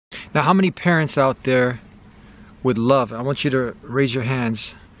Now, how many parents out there would love, I want you to raise your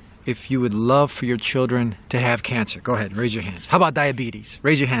hands if you would love for your children to have cancer. Go ahead, raise your hands. How about diabetes?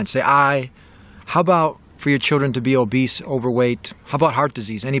 Raise your hand, say I. How about for your children to be obese, overweight? How about heart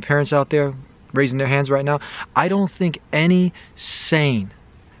disease? Any parents out there raising their hands right now? I don't think any sane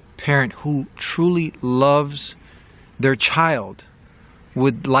parent who truly loves their child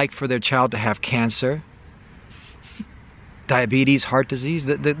would like for their child to have cancer, diabetes, heart disease.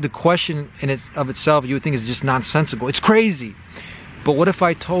 The question in of itself, you would think, is just nonsensical. It's crazy. But what if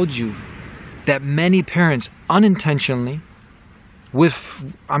I told you that many parents unintentionally,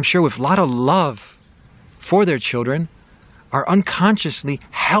 I'm sure with a lot of love for their children, are unconsciously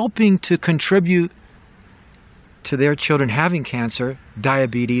helping to contribute to their children having cancer,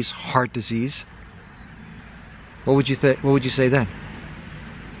 diabetes, heart disease? What would you say then?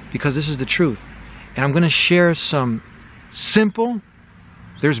 Because this is the truth. And I'm going to share some simple,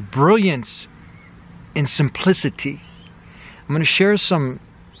 there's brilliance in simplicity. I'm going to share some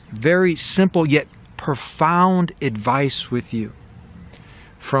very simple yet profound advice with you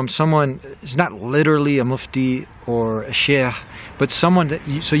from someone. It's not literally a mufti or a sheikh, but someone that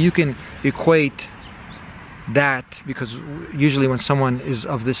so you can equate that, because usually when someone is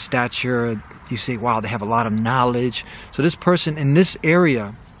of this stature, you say, wow, they have a lot of knowledge. So this person in this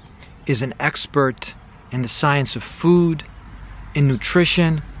area is an expert in the science of food, in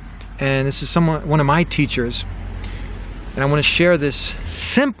nutrition, and this is one of my teachers. And I want to share this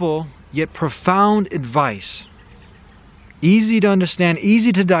simple yet profound advice. Easy to understand,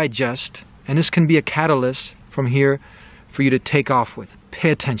 easy to digest, and this can be a catalyst from here for you to take off with.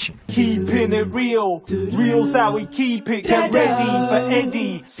 Pay attention. Keeping it real, real's how we keep it. Get ready for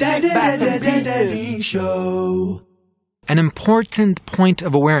Eddie. Sit back and beat this show. An important point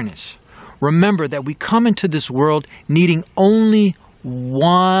of awareness. Remember that we come into this world needing only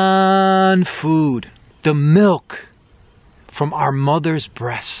one food, the milk from our mother's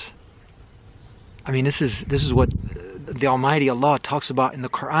breast. I mean, this is what the Almighty Allah talks about in the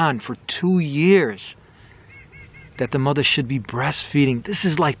Quran for 2 years, that the mother should be breastfeeding. This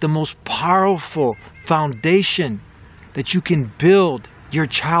is like the most powerful foundation that you can build your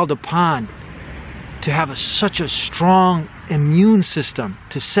child upon, to have such a strong immune system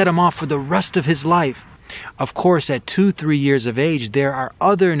to set him off for the rest of his life. Of course, at 2-3 years of age, there are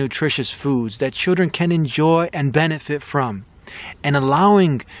other nutritious foods that children can enjoy and benefit from. And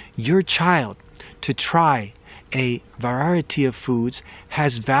allowing your child to try a variety of foods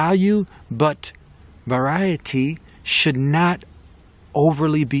has value, but variety should not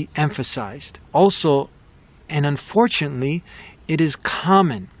overly be emphasized. Also, and unfortunately, it is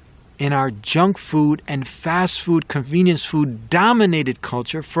common in our junk food and fast food, convenience food dominated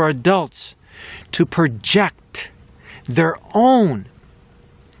culture for adults to project their own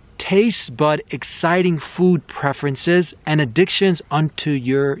taste bud exciting food preferences and addictions onto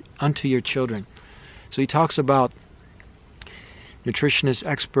your children. So he talks about, nutritionist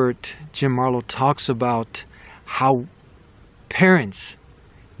expert Jim Marlowe talks about how parents,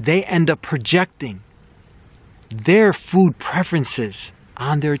 they end up projecting their food preferences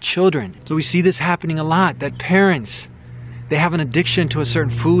on their children. So we see this happening a lot, that parents, they have an addiction to a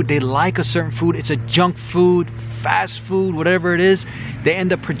certain food, they like a certain food, it's a junk food, fast food, whatever it is, they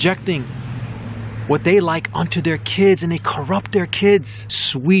end up projecting what they like onto their kids, and they corrupt their kids.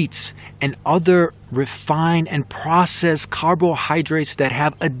 Sweets and other refined and processed carbohydrates that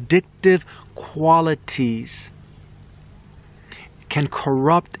have addictive qualities can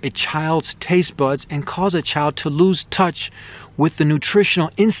corrupt a child's taste buds and cause a child to lose touch with the nutritional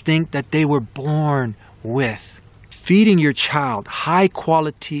instinct that they were born with. Feeding your child high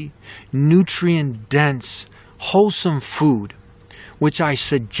quality, nutrient dense, wholesome food, which I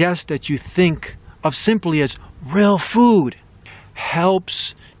suggest that you think of simply as real food,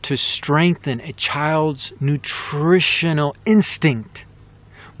 helps to strengthen a child's nutritional instinct.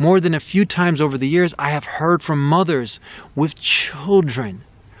 More than a few times over the years, I have heard from mothers with children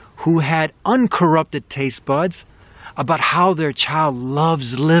who had uncorrupted taste buds about how their child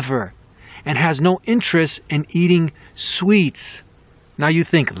loves liver and has no interest in eating sweets. Now you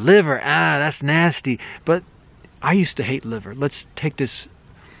think, liver, that's nasty. But I used to hate liver. Let's take this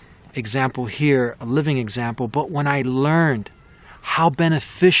example here, a living example. But when I learned how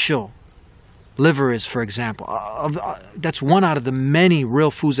beneficial liver is, for example, that's one out of the many real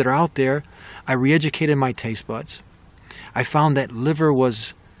foods that are out there, I re-educated my taste buds. I found that liver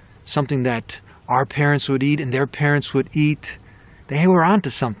was something that our parents would eat and their parents would eat. They were onto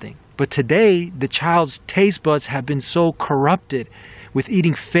something. But today, the child's taste buds have been so corrupted with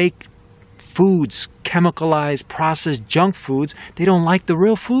eating fake foods, chemicalized, processed junk foods. They don't like the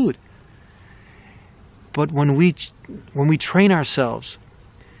real food. But when we train ourselves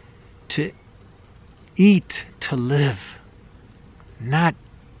to eat to live, not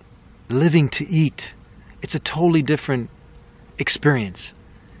living to eat, it's a totally different experience.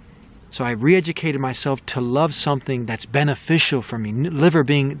 So I re-educated myself to love something that's beneficial for me. Liver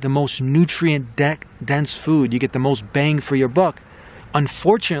being the most nutrient-dense food. You get the most bang for your buck.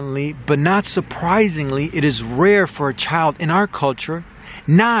 Unfortunately, but not surprisingly, it is rare for a child in our culture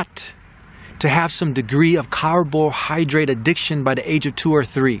not to have some degree of carbohydrate addiction by the age of 2 or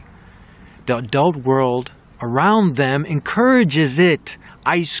 3. The adult world around them encourages it.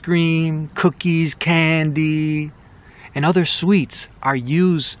 Ice cream, cookies, candy, and other sweets are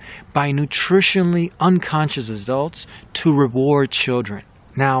used by nutritionally unconscious adults to reward children.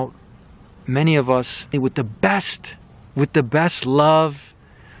 Now, many of us, with the best love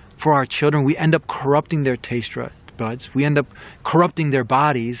for our children, we end up corrupting their taste buds. We end up corrupting their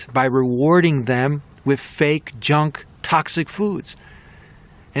bodies by rewarding them with fake, junk, toxic foods.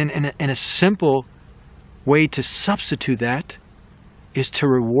 And a simple way to substitute that is to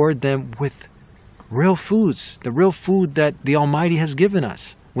reward them with real foods, the real food that the Almighty has given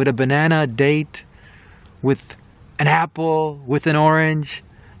us, with a banana, a date, with an apple, with an orange,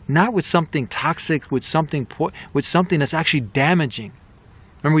 not with something toxic, with something that's actually damaging.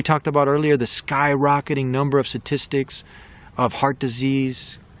 Remember we talked about earlier the skyrocketing number of statistics of heart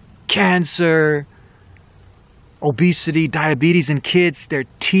disease, cancer, obesity, diabetes in kids, their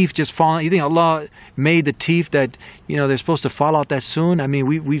teeth just falling. You think Allah made the teeth that, they're supposed to fall out that soon? I mean,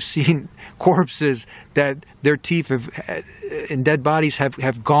 we've seen corpses that their teeth in dead bodies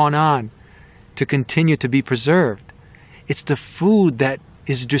have gone on to continue to be preserved. It's the food that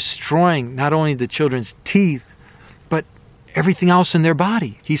is destroying not only the children's teeth, but everything else in their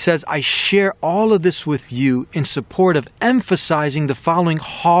body. He says, I share all of this with you in support of emphasizing the following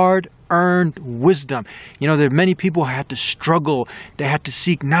hard-earned wisdom. There are many people who had to struggle. They had to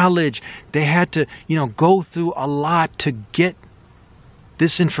seek knowledge. They had to, go through a lot to get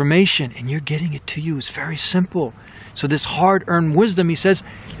this information. And you're getting it to you. It's very simple. So this hard-earned wisdom, he says,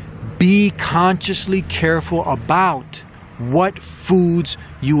 be consciously careful about what foods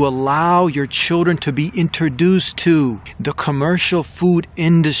you allow your children to be introduced to. The commercial food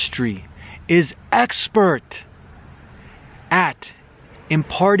industry is expert at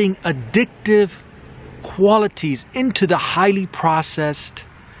imparting addictive qualities into the highly processed,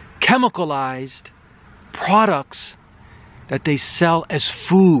 chemicalized products that they sell as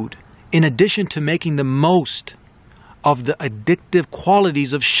food, in addition to making the most of the addictive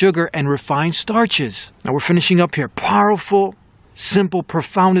qualities of sugar and refined starches. Now we're finishing up here. Powerful, simple,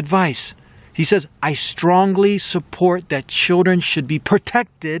 profound advice. He says, I strongly support that children should be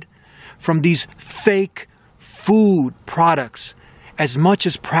protected from these fake food products as much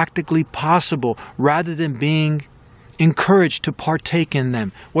as practically possible, rather than being encouraged to partake in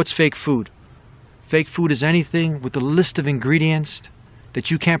them. What's fake food? Fake food is anything with a list of ingredients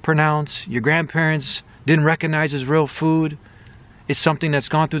that you can't pronounce, your grandparents didn't recognize as real food. It's something that's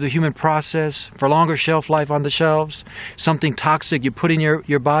gone through the human process for longer shelf life on the shelves. Something toxic you put in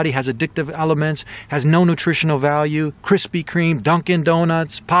your body, has addictive elements, has no nutritional value. Krispy Kreme, Dunkin'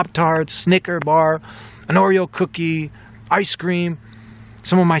 Donuts, Pop-Tarts, Snicker bar, an Oreo cookie, ice cream.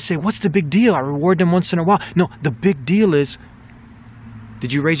 Someone might say, what's the big deal? I reward them once in a while. No, the big deal is,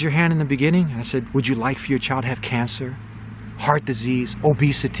 did you raise your hand in the beginning? And I said, would you like for your child to have cancer, heart disease,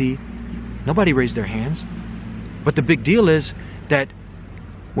 obesity? Nobody raised their hands. But the big deal is that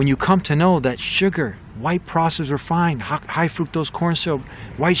when you come to know that sugar, white processed refined, high fructose corn syrup,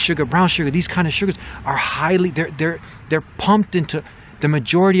 white sugar, brown sugar, these kind of sugars are highly, they're pumped into the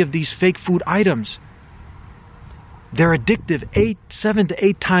majority of these fake food items. They're addictive, 7 to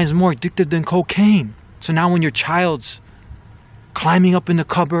 8 times more addictive than cocaine. So now when your child's climbing up in the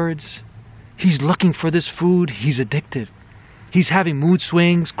cupboards, he's looking for this food, he's addictive. He's having mood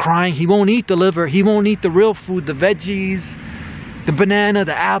swings, crying. He won't eat the liver. He won't eat the real food, the veggies, the banana,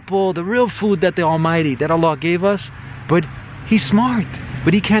 the apple, the real food that the Almighty, that Allah gave us. But he's smart.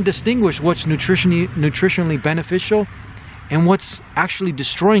 But he can't distinguish what's nutritionally beneficial and what's actually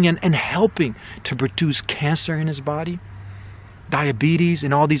destroying and helping to produce cancer in his body, diabetes,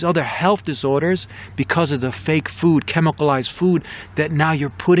 and all these other health disorders because of the fake food, chemicalized food that now you're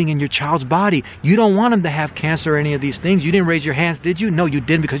putting in your child's body. You don't want him to have cancer or any of these things. You didn't raise your hands, did you? No, you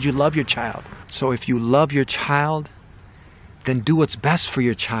didn't, because you love your child. So if you love your child, then do what's best for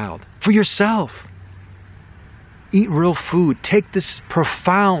your child, for yourself. Eat real food. Take this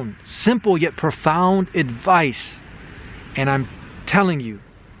profound, simple yet profound advice, and I'm telling you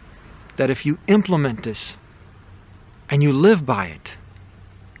that if you implement this and you live by it,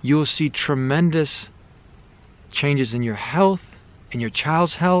 you will see tremendous changes in your health, in your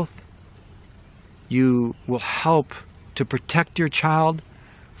child's health. You will help to protect your child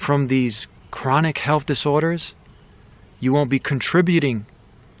from these chronic health disorders. You won't be contributing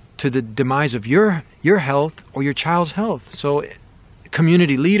to the demise of your health or your child's health. So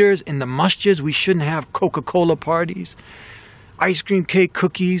community leaders in the masjids, we shouldn't have Coca-Cola parties, ice cream, cake,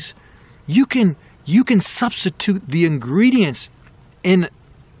 cookies. You can substitute the ingredients in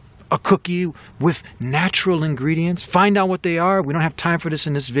a cookie with natural ingredients. Find out what they are. We don't have time for this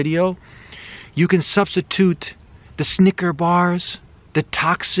in this video. You can substitute the Snicker bars, the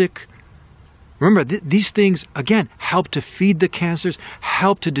toxic. Remember, these things, again, help to feed the cancers,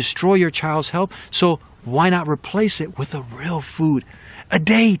 help to destroy your child's health. So why not replace it with a real food? A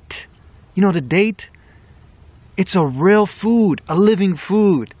date. You know the date? It's a real food, a living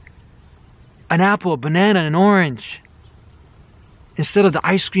food. An apple, a banana, an orange. Instead of the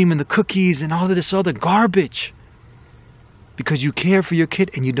ice cream and the cookies and all of this other garbage. Because you care for your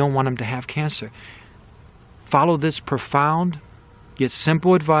kid and you don't want them to have cancer. Follow this profound yet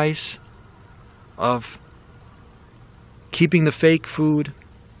simple advice of keeping the fake food,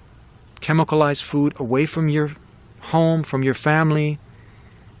 chemicalized food away from your home, from your family.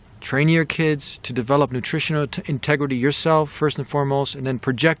 Training your kids to develop nutritional integrity yourself, first and foremost, and then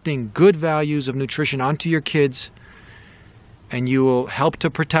projecting good values of nutrition onto your kids, and you will help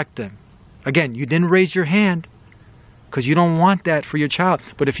to protect them. Again, you didn't raise your hand because you don't want that for your child.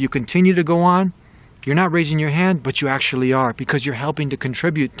 But if you continue to go on, you're not raising your hand, but you actually are, because you're helping to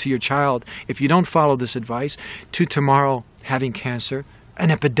contribute to your child, if you don't follow this advice, to tomorrow having cancer, an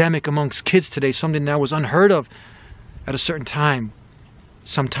epidemic amongst kids today, something that was unheard of at a certain time,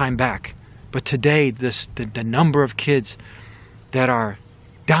 some time back. But today, the number of kids that are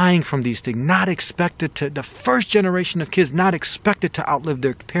dying from these things, not expected to, the first generation of kids not expected to outlive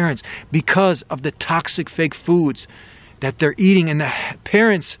their parents because of the toxic fake foods that they're eating, and the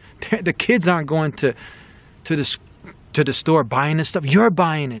parents, the kids aren't going to the store buying this stuff. You're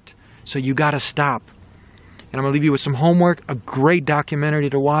buying it, so you got to stop. And I'm gonna leave you with some homework. A great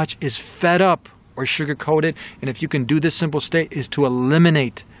documentary to watch is Fed Up or Sugar Coated, and if you can do this simple state, is to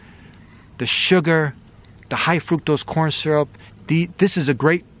eliminate the sugar, the high fructose corn syrup. This is a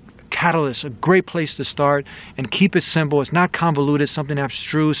great catalyst, a great place to start, and keep it simple. It's not convoluted, something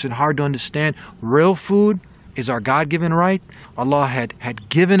abstruse and hard to understand. Real food is our God-given right. Allah had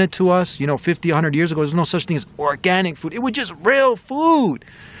given it to us, 50, 100 years ago. There's no such thing as organic food. It was just real food.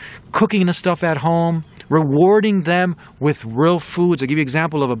 Cooking the stuff at home, rewarding them with real foods. I'll give you an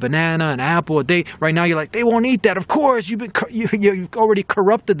example of a banana, an apple, a date. Right now you're like, they won't eat that. Of course, you've already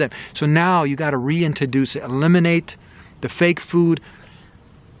corrupted them. So now you got to reintroduce it, eliminate the fake food,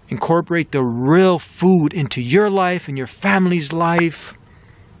 incorporate the real food into your life and your family's life,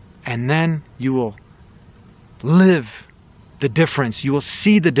 and then you will live the difference. You will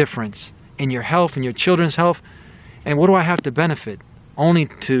see the difference in your health and your children's health. And what do I have to benefit? Only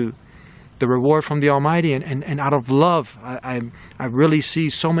to the reward from the Almighty, and out of love. I really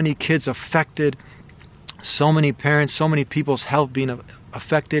see so many kids affected, so many parents, so many people's health being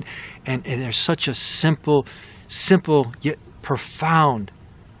affected, and there's such a simple yet profound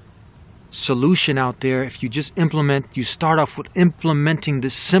solution out there. If you just you start off with implementing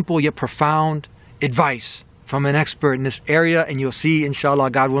this simple yet profound advice from an expert in this area, and you'll see,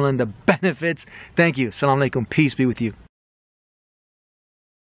 inshallah, God willing, the benefits. Thank you. Assalamu alaikum. Peace be with you.